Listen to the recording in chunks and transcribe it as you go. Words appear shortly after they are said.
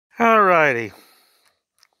Alrighty,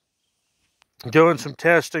 doing some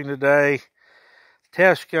testing today.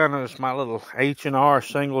 Test gun is my little H&R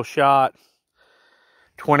single shot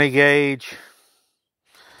 20 gauge.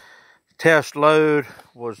 Test load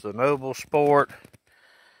was the Noblesport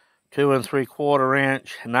 2 3/4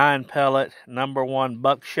 inch 9 pellet #1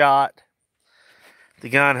 buckshot. The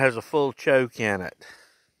gun has a full choke in it.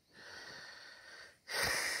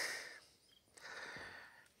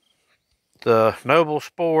 The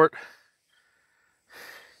Noblesport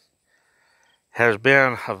has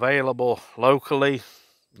been available locally,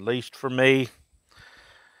 at least for me.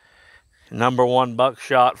 #1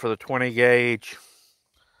 buckshot for the 20 gauge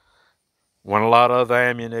when a lot of other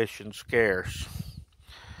ammunition's scarce.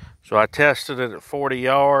 So I tested it at 40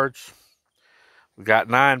 yards. We got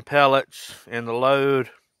 9 pellets in the load.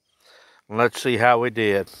 Let's see how we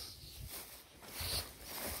did.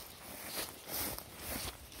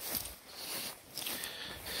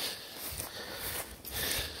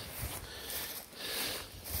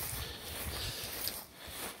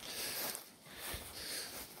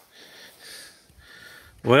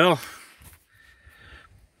 Well,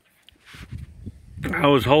 I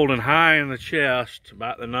was holding high in the chest,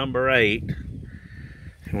 about the number 8.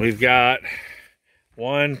 And we've got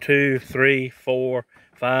 1, 2, 3, 4,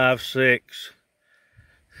 5, 6,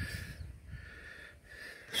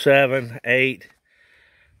 7, 8,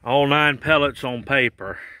 all 9 pellets on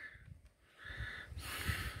paper.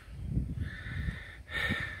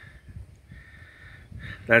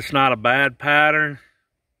 That's not a bad pattern.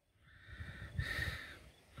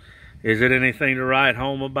 Is it anything to write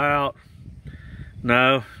home about?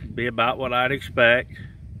 No, it'd be about what I'd expect.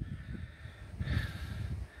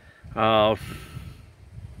 40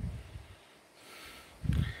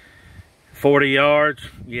 yards,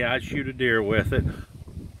 yeah, I'd shoot a deer with it.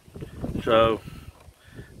 So,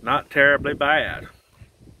 not terribly bad.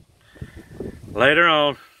 Later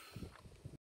on.